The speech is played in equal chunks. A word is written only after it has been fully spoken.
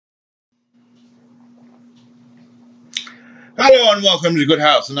Hello and welcome to Good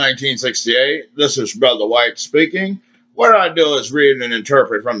House in 1968. This is Brother White speaking. What I do is read and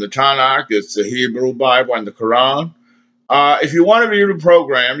interpret from the Tanakh. It's the Hebrew Bible and the Quran. If you want to view the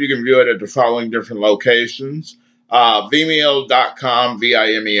program, you can view it at the following different locations. Vimeo.com,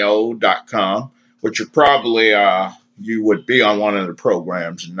 Vimeo.com, which are probably, you would be on one of the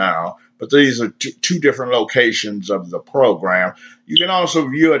programs now. But these are two different locations of the program. You can also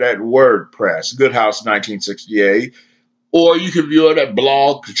view it at WordPress, Good House 1968. Or you can view it at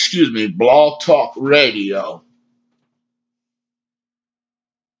Blog Talk Radio.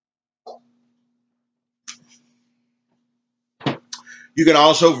 You can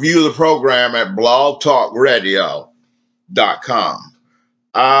also view the program at blogtalkradio.com.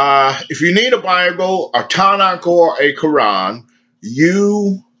 If you need a Bible, a Tanakh, or a Quran,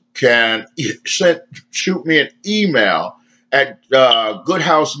 you can shoot me an email at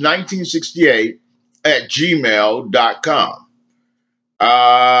goodhouse1968@gmail.com.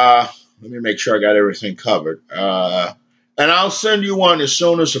 Let me make sure I got everything covered. And I'll send you one as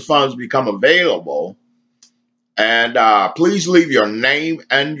soon as the funds become available. And please leave your name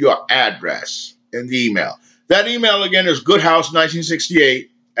and your address in the email. That email again is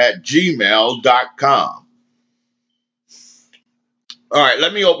goodhouse1968@gmail.com. All right,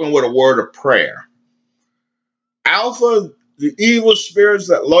 let me open with a word of prayer. The evil spirits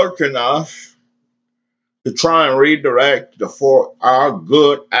that lurk in us to try and redirect for our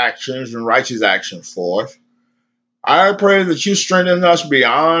good actions and righteous actions for us. I pray that you strengthen us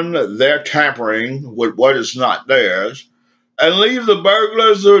beyond their tampering with what is not theirs, and leave the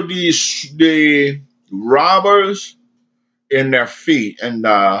burglars or the robbers in their feet, and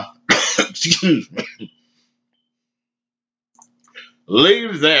excuse me,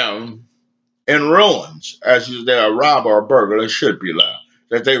 leave them in ruins, as their robber or burglar should be left,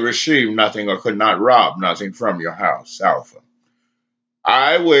 that they receive nothing or could not rob nothing from your house, Alpha.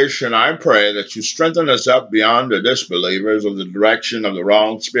 I wish and I pray that you strengthen us up beyond the disbelievers of the direction of the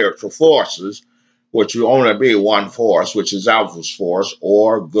wrong spiritual forces, which will only be one force, which is Alpha's force,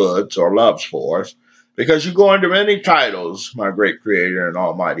 or Good's or Love's force, because you go under many titles, my great Creator and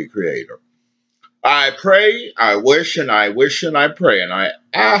Almighty Creator. I pray, I wish and I pray, and I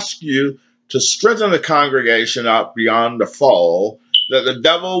ask you to strengthen the congregation up beyond the fall that the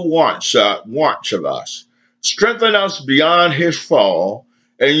devil wants of us. Strengthen us beyond his fall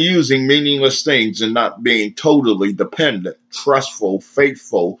and using meaningless things and not being totally dependent, trustful,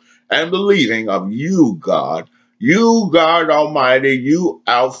 faithful, and believing of you, God. You, God Almighty, you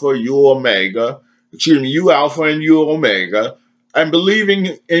Alpha, you Omega, you Alpha and you Omega, and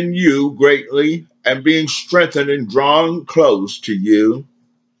believing in you greatly and being strengthened and drawn close to you,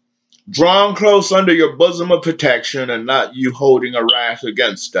 drawn close under your bosom of protection, and not you holding a wrath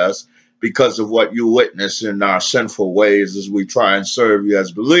against us because of what you witness in our sinful ways as we try and serve you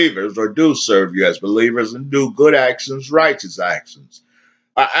as believers, or do serve you as believers and do good actions, righteous actions.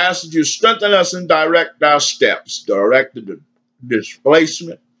 I ask that you strengthen us and direct our steps, direct the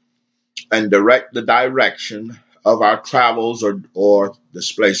displacement, and direct the direction of our travels or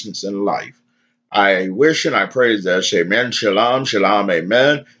displacements in life. I wish and I praise this. Amen. Shalom, shalom,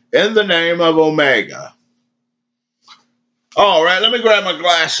 amen. In the name of Omega. All right, let me grab my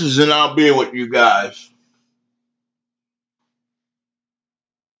glasses and I'll be with you guys.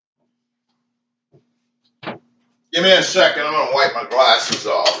 Give me a second. I'm going to wipe my glasses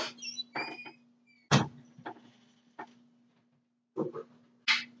off.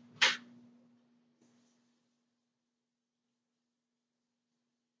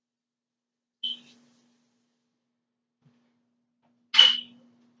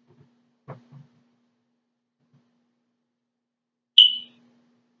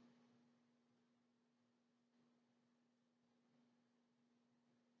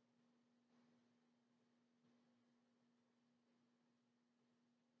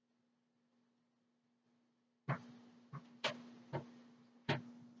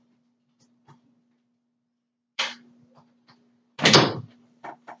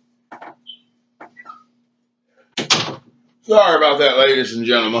 Sorry about that, ladies and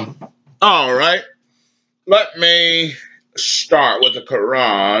gentlemen. All right. Let me start with the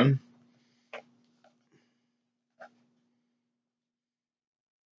Quran.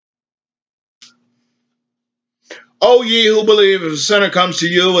 O ye who believe, if a sinner comes to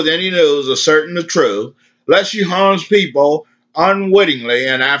you with any news or certain the truth, lest you harm people unwittingly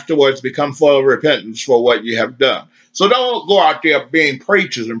and afterwards become full of repentance for what you have done. So don't go out there being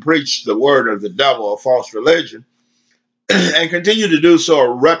preachers and preach the word of the devil or false religion and continue to do so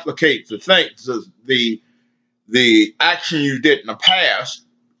or replicate the things, the action you did in the past,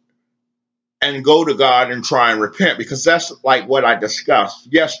 and go to God and try and repent, because that's like what I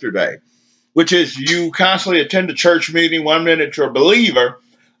discussed yesterday, which is you constantly attend a church meeting. 1 minute you're a believer,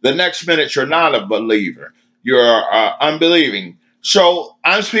 the next minute you're not a believer. You're unbelieving. So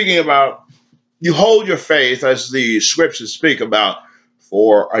I'm speaking about you hold your faith, as the scriptures speak about,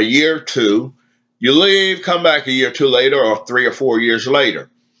 for a year or two. You leave, come back a year or two later, or 3 or 4 years later.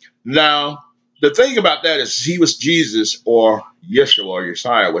 Now, the thing about that is Jesus, or Yeshua or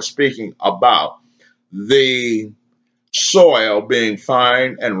Yeshua, was speaking about the soil being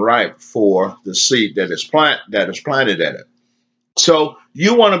fine and ripe for the seed that is planted in it. So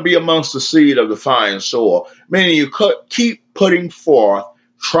you want to be amongst the seed of the fine soil, meaning you keep putting forth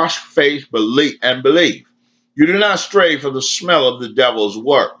trust, faith, belief, and belief. You do not stray from the smell of the devil's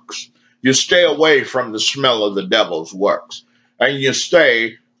works. You stay away from the smell of the devil's works, and you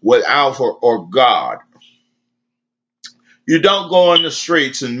stay with Alpha or God. You don't go on the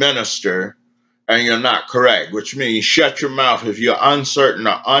streets and minister and you're not correct, which means shut your mouth if you're uncertain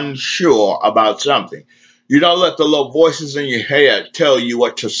or unsure about something. You don't let the little voices in your head tell you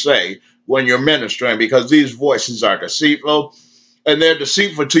what to say when you're ministering, because these voices are deceitful, and they're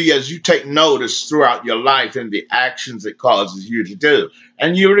deceitful to you as you take notice throughout your life in the actions it causes you to do.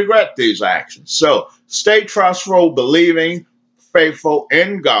 And you regret these actions. So stay trustful, believing, faithful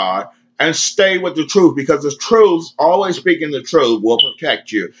in God, and stay with the truth, because the truth, always speaking the truth, will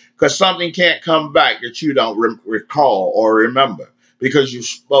protect you, because something can't come back that you don't recall or remember, because you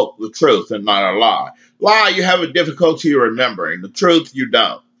spoke the truth and not a lie. Lie, you have a difficulty remembering. The truth, you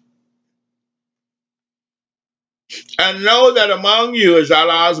don't. And know that among you is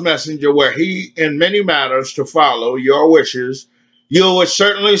Allah's messenger, where he in many matters to follow your wishes. You would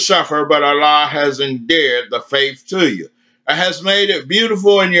certainly suffer, but Allah has endeared the faith to you, and has made it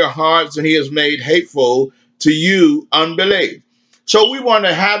beautiful in your hearts, and he has made hateful to you unbelief. So we want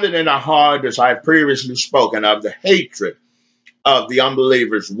to have it in our heart, as I've previously spoken of, the hatred of the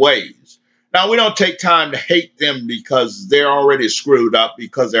unbelievers' ways. Now, we don't take time to hate them because they're already screwed up,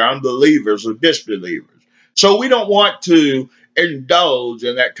 because they're unbelievers or disbelievers. So we don't want to indulge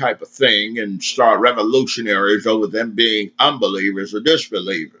in that type of thing and start revolutionaries over them being unbelievers or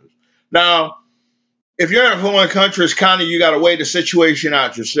disbelievers. Now, if you're in a foreign country, it's kind of, you got to weigh the situation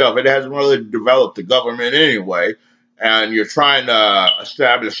out yourself. It hasn't really developed the government anyway, and you're trying to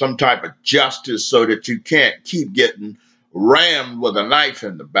establish some type of justice so that you can't keep getting rammed with a knife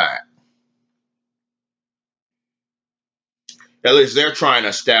in the back. At least they're trying to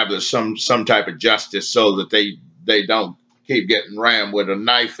establish some type of justice so that they don't keep getting rammed with a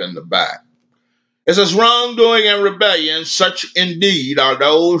knife in the back. It says, wrongdoing and rebellion, such indeed are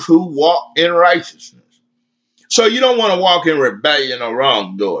those who walk in righteousness. So you don't want to walk in rebellion or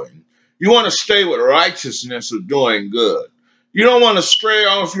wrongdoing. You want to stay with righteousness or doing good. You don't want to stray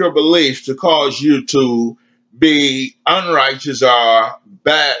off your beliefs to cause you to be unrighteous or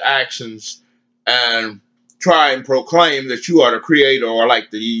bad actions and try and proclaim that you are the creator, or like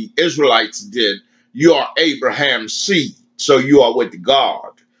the Israelites did, you are Abraham's seed, so you are with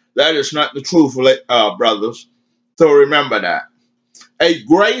God. That is not the truth, brothers. So remember that. A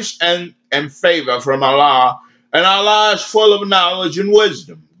grace and favor from Allah, and Allah is full of knowledge and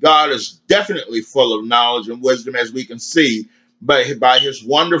wisdom. God is definitely full of knowledge and wisdom, as we can see by his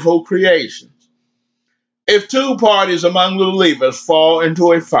wonderful creations. If two parties among the believers fall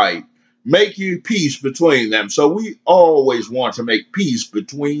into a fight, make you peace between them. So we always want to make peace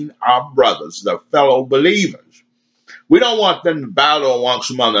between our brothers, the fellow believers. We don't want them to battle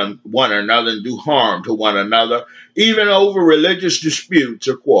amongst one another and do harm to one another, even over religious disputes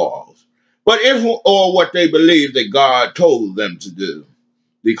or quarrels. But if or what they believe that God told them to do,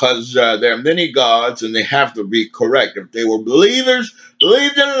 because there are many gods and they have to be correct. If they were believers,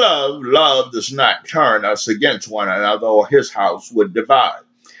 believed in love, love does not turn us against one another, or his house would divide.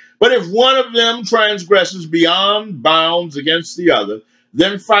 But if one of them transgresses beyond bounds against the other,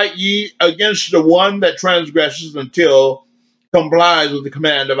 then fight ye against the one that transgresses until complies with the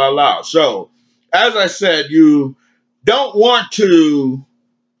command of Allah. So, as I said, you don't want to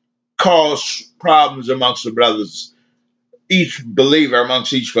cause problems amongst the brothers,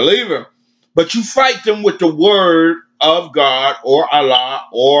 amongst each believer, but you fight them with the word of God or Allah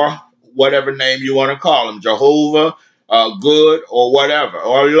or whatever name you want to call him, Jehovah, good, or whatever,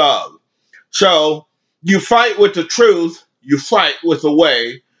 or love. So you fight with the truth, you fight with the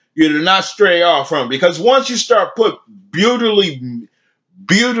way, you do not stray off from it. Because once you start put brutally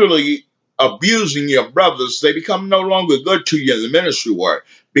abusing your brothers, they become no longer good to you in the ministry work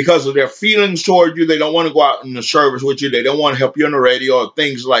because of their feelings toward you. They don't want to go out in the service with you. They don't want to help you on the radio or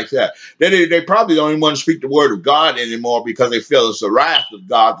things like that. They probably don't even want to speak the word of God anymore because they feel it's the wrath of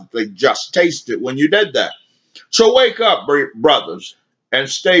God that they just tasted when you did that. So wake up, brothers, and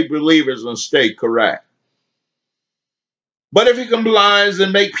stay believers and stay correct. But if he complies,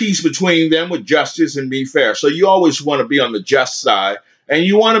 then make peace between them with justice and be fair. So you always want to be on the just side, and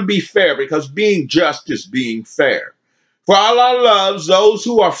you want to be fair because being just is being fair. For Allah loves those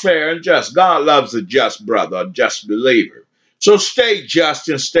who are fair and just. God loves a just brother, a just believer. So stay just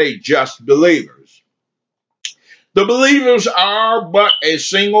and stay just believers. The believers are but a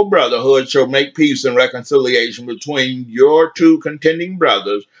single brotherhood, so make peace and reconciliation between your two contending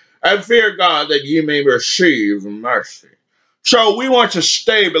brothers, and fear God that ye may receive mercy. So we want to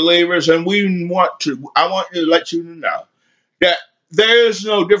stay believers, and I want to let you know that there is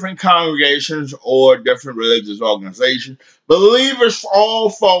no different congregations or different religious organizations. Believers all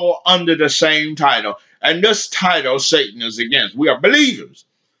fall under the same title, and this title Satan is against. We are believers.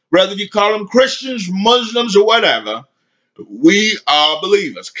 Whether you call them Christians, Muslims, or whatever, we are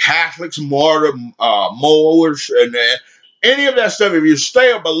believers. Catholics, Moors, and any of that stuff. If you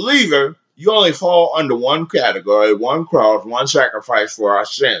stay a believer, you only fall under one category, one cross, one sacrifice for our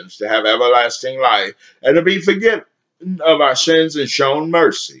sins, to have everlasting life and to be forgiven of our sins and shown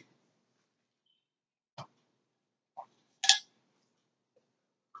mercy.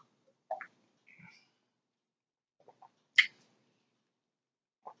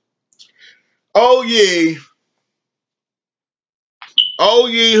 O ye, O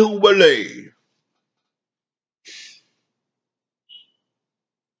ye who believe,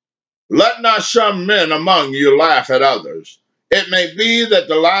 let not some men among you laugh at others. It may be that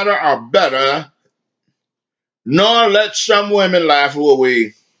the latter are better, nor let some women laugh will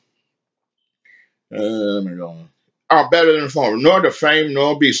we let me go on. Are better than former, nor defame,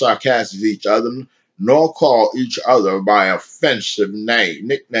 nor be sarcastic to each other, nor call each other by offensive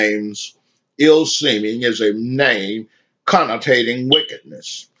nicknames. Ill seeming is a name connotating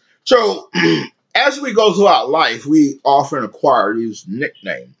wickedness. So, as we go throughout life, we often acquire these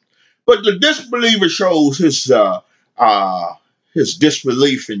nicknames. But the disbeliever shows his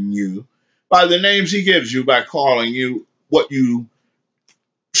disbelief in you by the names he gives you, by calling you what you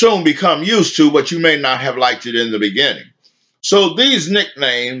soon become used to, but you may not have liked it in the beginning. So these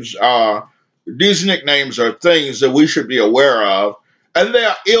nicknames are things that we should be aware of, and they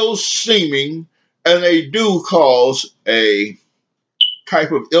are ill-seeming, and they do cause a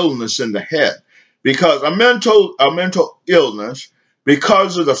type of illness in the head, because a mental illness,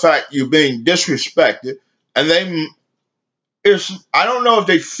 because of the fact you're being disrespected, and I don't know if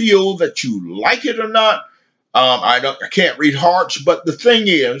they feel that you like it or not. I can't read hearts, but the thing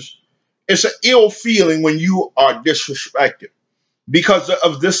is, it's an ill feeling when you are disrespected. Because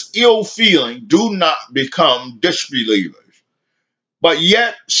of this ill feeling, do not become disbelievers. But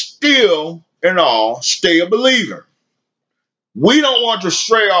yet, still, in all, stay a believer. We don't want to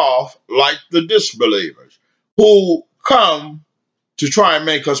stray off like the disbelievers who come to try and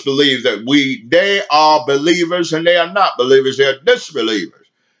make us believe that they are believers and they are not believers, they are disbelievers.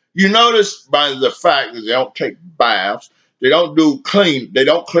 You notice by the fact that they don't take baths, they don't clean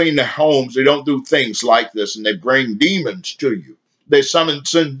their homes, they don't do things like this, and they bring demons to you. They send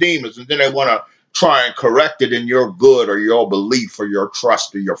demons, and then they want to try and correct it in your good or your belief or your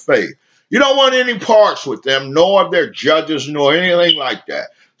trust or your faith. You don't want any parts with them, nor of their judges, nor anything like that.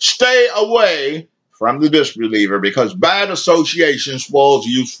 Stay away from the disbeliever, because bad association spoils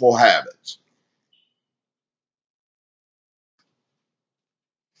useful habits.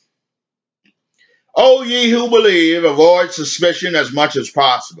 O ye who believe, avoid suspicion as much as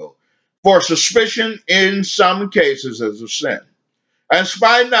possible, for suspicion in some cases is a sin. And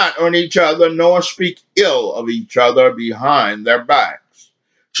spy not on each other, nor speak ill of each other behind their backs.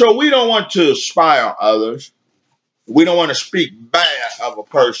 So we don't want to spy on others. We don't want to speak bad of a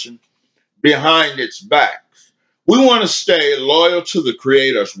person behind its backs. We want to stay loyal to the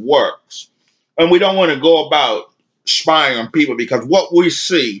Creator's works. And we don't want to go about spying on people, because what we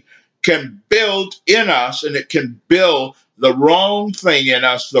see can build in us, and it can build the wrong thing in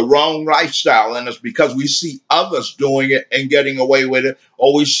us, the wrong lifestyle in us, because we see others doing it and getting away with it,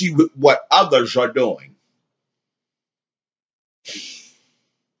 or we see what others are doing.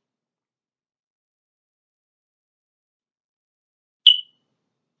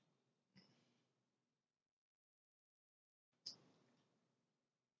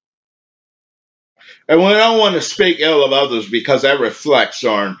 And we don't want to speak ill of others, because that reflects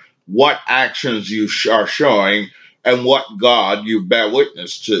on what actions you are showing and what God you bear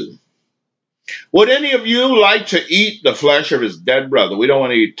witness to. Would any of you like to eat the flesh of his dead brother? We don't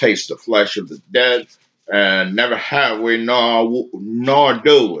want to taste the flesh of the dead, and never have we, nor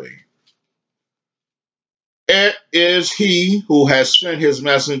do we. It is he who has sent his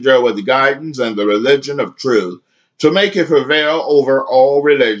messenger with guidance and the religion of truth to make it prevail over all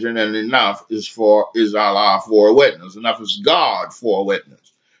religion, and enough is Allah for a witness. Enough is God for a witness.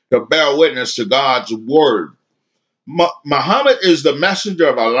 To bear witness to God's word. Muhammad is the messenger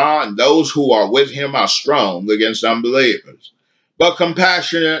of Allah, and those who are with him are strong against unbelievers, but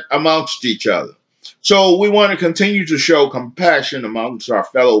compassionate amongst each other. So we want to continue to show compassion amongst our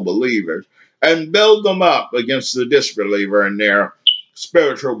fellow believers and build them up against the disbeliever and their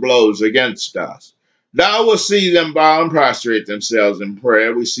spiritual blows against us. Thou will see them bow and prostrate themselves in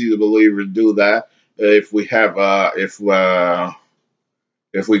prayer. We see the believers do that. If we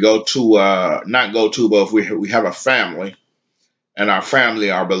go to not go to, but if we have a family and our family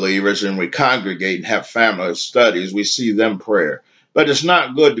are believers and we congregate and have family studies, we see them prayer. But it's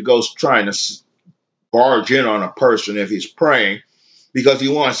not good to go trying to barge in on a person if he's praying because he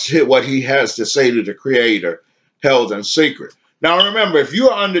wants to hear what he has to say to the Creator, held in secret. Now remember, if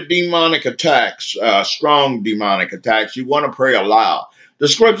you're under demonic attacks, strong demonic attacks, you want to pray aloud. The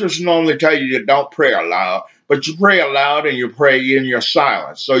scriptures normally tell you to don't pray aloud, but you pray aloud and you pray in your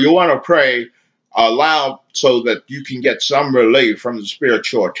silence. So you want to pray aloud so that you can get some relief from the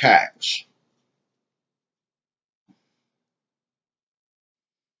spiritual attacks.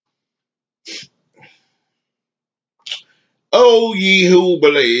 O ye who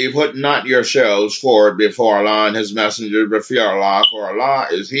believe, put not yourselves forward before Allah and his messenger, but fear Allah, for Allah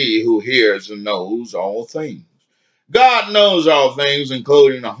is he who hears and knows all things. God knows all things,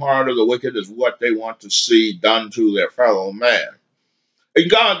 including the heart of the wicked, is what they want to see done to their fellow man. And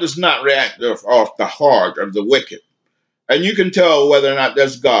God does not react off the heart of the wicked. And you can tell whether or not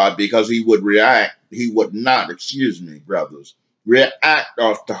that's God because he would not, brothers, react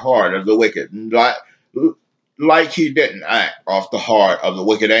off the heart of the wicked. Like he didn't act off the heart of the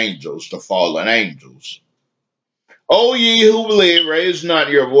wicked angels, the fallen angels. O ye who believe, raise not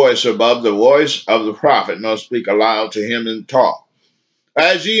your voice above the voice of the prophet, nor speak aloud to him in talk.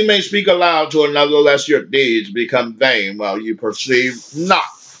 As ye may speak aloud to another, lest your deeds become vain while you perceive not.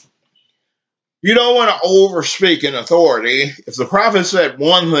 You don't want to overspeak in authority. If the prophet said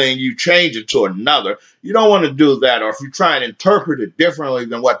one thing, you change it to another. You don't want to do that. Or if you try and interpret it differently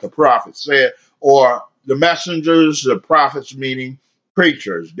than what the prophet said, or the messengers, the prophets, meaning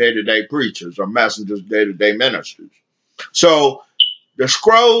preachers, day-to-day preachers, or messengers, day-to-day ministers. So the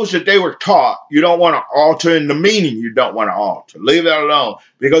scrolls that they were taught, you don't want to alter in the meaning. You don't want to alter. Leave that alone,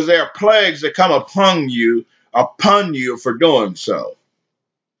 because there are plagues that come upon you for doing so.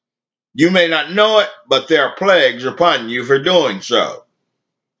 You may not know it, but there are plagues upon you for doing so.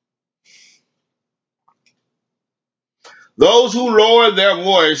 Those who lower their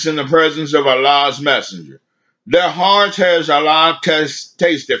voice in the presence of Allah's messenger, their hearts has Allah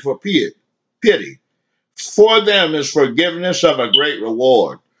tasted for pity. For them is forgiveness of a great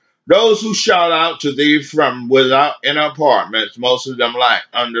reward. Those who shout out to thee from without in apartments, most of them lack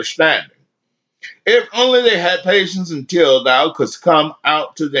understanding. If only they had patience until thou couldst come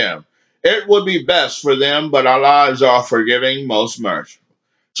out to them. It would be best for them, but Allah is all forgiving, most merciful.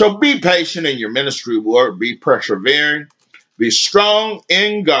 So be patient in your ministry work, be persevering, be strong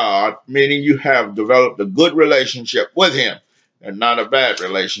in God, meaning you have developed a good relationship with him and not a bad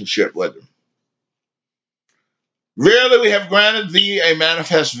relationship with him. Verily we have granted thee a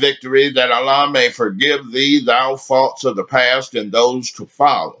manifest victory, that Allah may forgive thee thou faults of the past and those to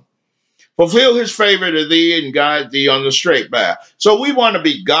follow. Fulfill his favor to thee and guide thee on the straight path. So we want to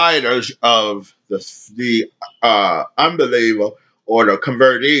be guiders of the unbeliever or the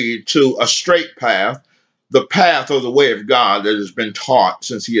convertee to a straight path, the path or the way of God that has been taught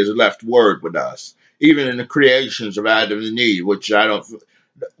since he has left word with us, even in the creations of Adam and Eve,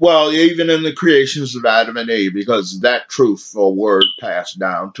 even in the creations of Adam and Eve, because that truth or word passed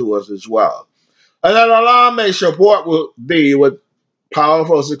down to us as well. And that Allah may support thee with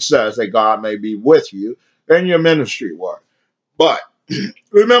powerful success, that God may be with you in your ministry work. But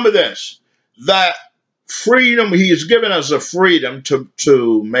remember this, that freedom, he has given us a freedom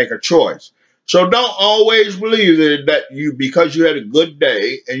to make a choice. So don't always believe that because you had a good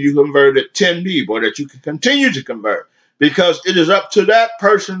day and you converted 10 people, that you can continue to convert, because it is up to that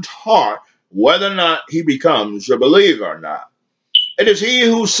person's heart whether or not he becomes a believer or not. It is he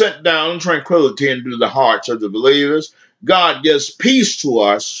who sent down tranquility into the hearts of the believers. God gives peace to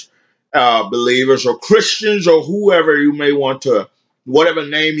us, believers or Christians or whoever you may want to, whatever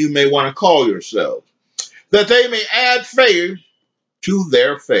name you may want to call yourself, that they may add faith to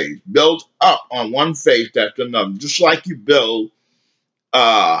their faith, build up on one faith after another, just like you build.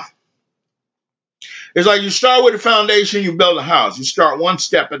 It's like you start with a foundation, you build a house. You start one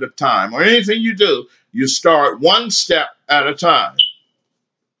step at a time, or anything you do, you start one step at a time.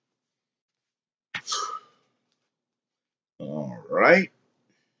 All right.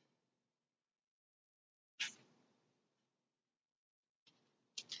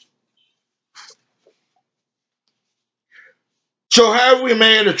 So have we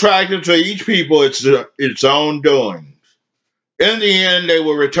made attractive to each people its own doing? In the end, they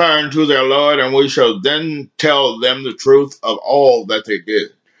will return to their Lord, and we shall then tell them the truth of all that they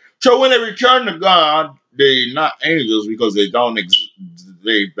did. So when they return to God, they're not angels because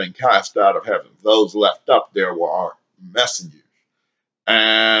they've been cast out of heaven. Those left up there were our messengers.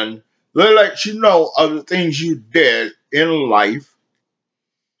 And they let you know of the things you did in life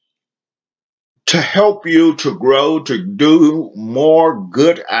to help you to grow, to do more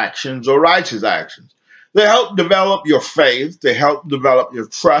good actions or righteous actions. They help develop your faith. They help develop your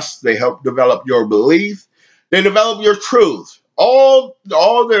trust. They help develop your belief. They develop your truth. All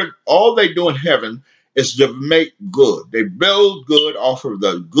they do in heaven is to make good. They build good off of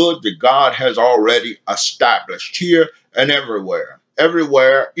the good that God has already established here and everywhere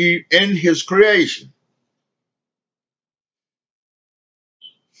in His creation.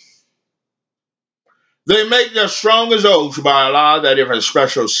 They make their strongest oaths by Allah that if a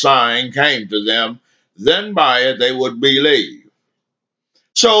special sign came to them, then by it they would believe.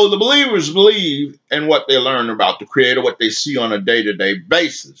 So the believers believe in what they learn about the Creator, what they see on a day-to-day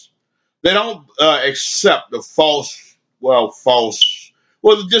basis. They don't accept the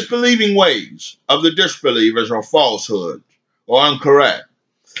the disbelieving ways of the disbelievers or falsehood or incorrect.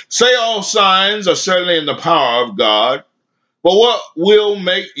 Say all signs are certainly in the power of God, but what will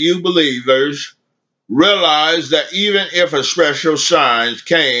make you believers realize that even if a special sign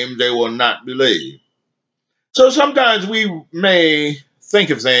came, they will not believe? So sometimes we may think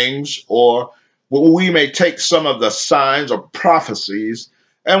of things, or we may take some of the signs or prophecies,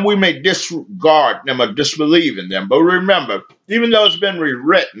 and we may disregard them or disbelieve in them. But remember, even though it's been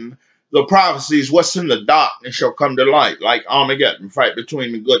rewritten, the prophecies, what's in the darkness shall come to light, like Armageddon, fight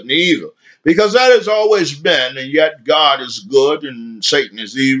between the good and the evil. Because that has always been, and yet God is good and Satan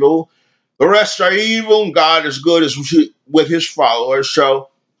is evil. The rest are evil, and God is good as with his followers. So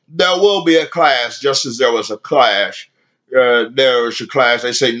there will be a clash, just as there was a clash. There was a clash,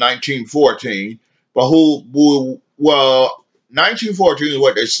 they say 1914, but well, 1914 is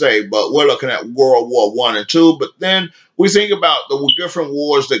what they say, but we're looking at World War One and Two. But then we think about the different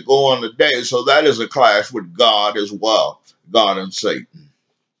wars that go on today, so that is a clash with God as well, God and Satan.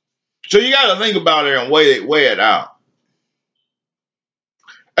 So you got to think about it and weigh it out.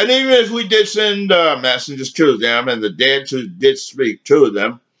 And even if we did send messengers to them, and the dead did speak to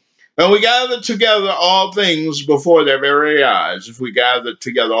them, and we gathered together all things before their very eyes, if we gathered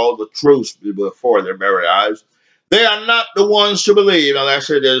together all the truths before their very eyes, they are not the ones to believe unless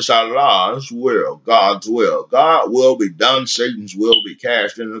it is Allah's will, God's will. God will be done, Satan's will be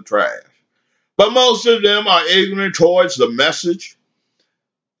cast in the trash. But most of them are ignorant towards the message.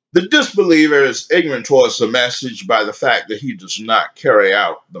 The disbeliever is ignorant towards the message by the fact that he does not carry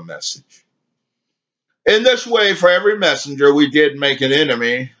out the message. In this way, for every messenger, we did make an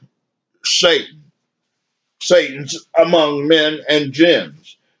enemy, Satan. Satan's among men and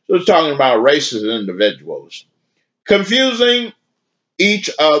jinns. So it's talking about races and individuals. Confusing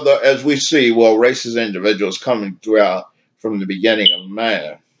each other as we see, well, races and individuals coming throughout from the beginning of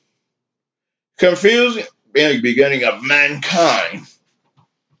man. Confusing in the beginning of mankind.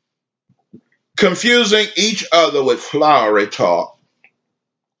 Confusing each other with flowery talk,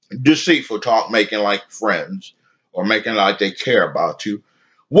 deceitful talk, making like friends, or making like they care about you.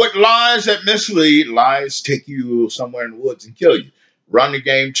 What lies that mislead, lies take you somewhere in the woods and kill you. Run the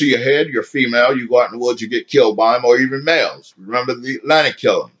game to your head, you're female, you go out in the woods, you get killed by them, or even males. Remember the Atlantic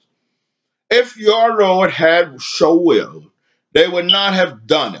killings. If your Lord had so willed, they would not have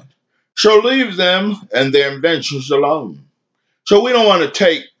done it. So leave them and their inventions alone. So we don't want to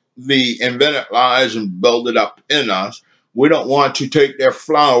take the invented lies and build it up in us. We don't want to take their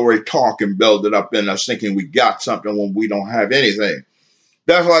flowery talk and build it up in us thinking we got something when we don't have anything.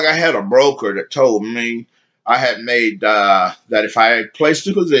 That's like I had a broker that told me I had made that if I had placed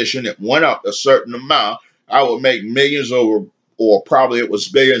a position, it went up a certain amount, I would make millions over, or probably it was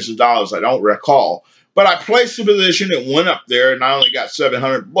billions of dollars. I don't recall. But I placed the position, it went up there, and I only got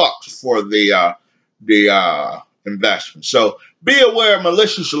 $700 for the investment. So be aware of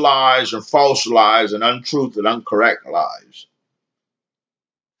malicious lies and false lies and untruth and incorrect lies.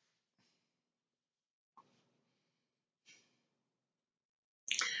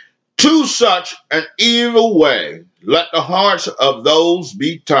 do such an evil way, let the hearts of those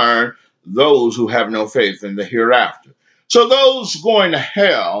be turned, those who have no faith in the hereafter. So those going to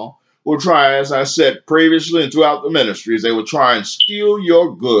hell will try, as I said previously and throughout the ministries, they will try and steal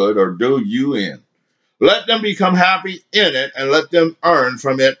your good or do you in. Let them become happy in it and let them earn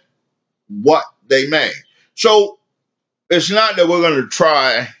from it what they may. So it's not that we're going to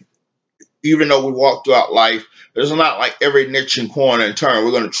try, even though we walk throughout life, it's not like every niche and corner and turn.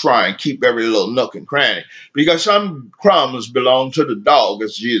 We're going to try and keep every little nook and cranny because some crumbs belong to the dog,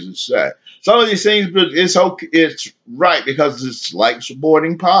 as Jesus said. Some of these things, but it's okay, it's right because it's like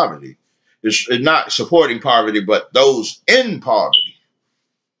supporting poverty. It's not supporting poverty, but those in poverty.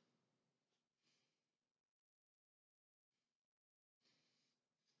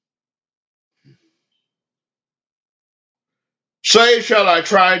 Say, shall I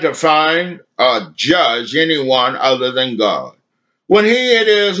try to find or judge anyone other than God? When he it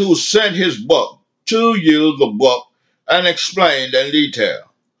is who sent his book to you, the book, and explained in detail.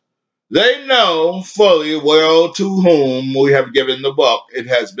 They know fully well to whom we have given the book. It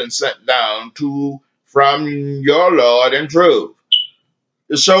has been sent down to from your Lord in truth.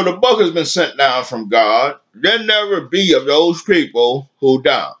 So the book has been sent down from God. There never be of those people who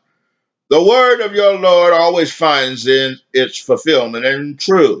doubt. The word of your Lord always finds in its fulfillment in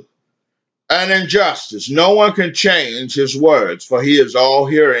truth and in justice. No one can change his words, for he is all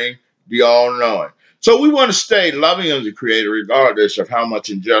hearing, the all knowing. So we want to stay loving of the Creator regardless of how much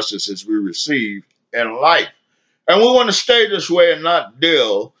injustices we receive in life. And we want to stay this way and not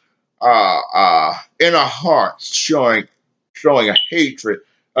deal in our hearts showing a hatred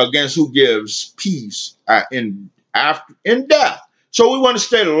against who gives peace in death. So we want to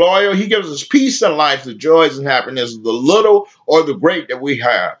stay loyal. He gives us peace in life, the joys and happiness, the little or the great that we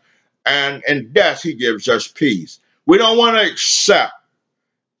have. And in death, he gives us peace. We don't want to accept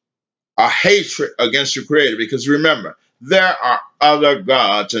a hatred against the Creator because remember, there are other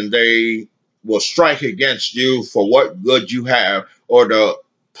gods and they will strike against you for what good you have or to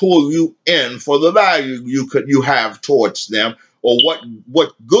pull you in for the value you have towards them or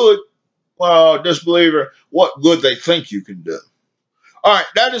what good, well, disbeliever, what good they think you can do. All right,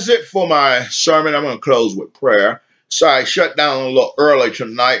 that is it for my sermon. I'm going to close with prayer. So I shut down a little early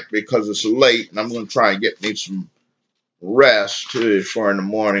tonight because it's late, and I'm going to try and get me some rest too for in the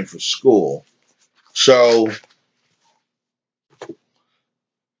morning for school. So,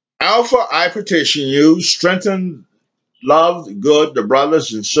 Alpha, I petition you, strengthen, love, good, the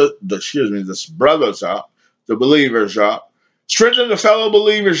brothers and the brothers up, the believers up. Strengthen the fellow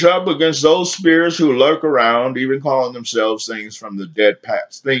believers up against those spirits who lurk around, even calling themselves things from the dead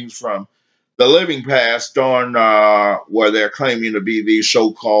past, things from the living past, on where they're claiming to be these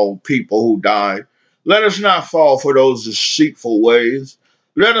so-called people who died. Let us not fall for those deceitful ways.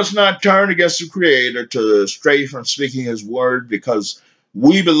 Let us not turn against the Creator to stray from speaking His word because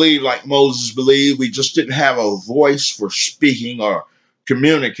we believe like Moses believed. We just didn't have a voice for speaking or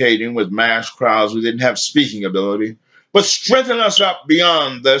communicating with mass crowds. We didn't have speaking ability. But strengthen us up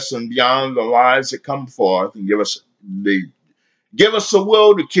beyond this and beyond the lives that come forth and give us the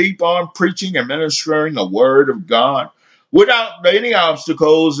will to keep on preaching and ministering the word of God without any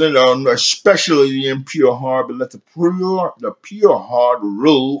obstacles, and especially the impure heart, but let the pure heart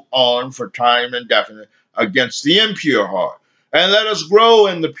rule on for time indefinite against the impure heart. And let us grow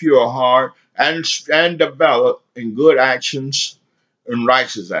in the pure heart and develop in good actions and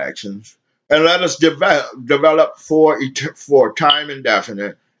righteous actions. And let us develop for time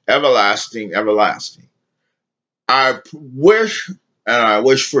indefinite, everlasting, everlasting. I wish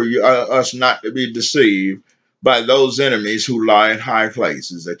for us not to be deceived by those enemies who lie in high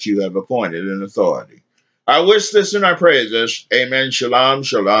places that you have appointed in authority. I wish this and I pray this. Amen. Shalom,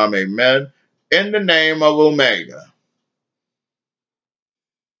 shalom, amen. In the name of Omega.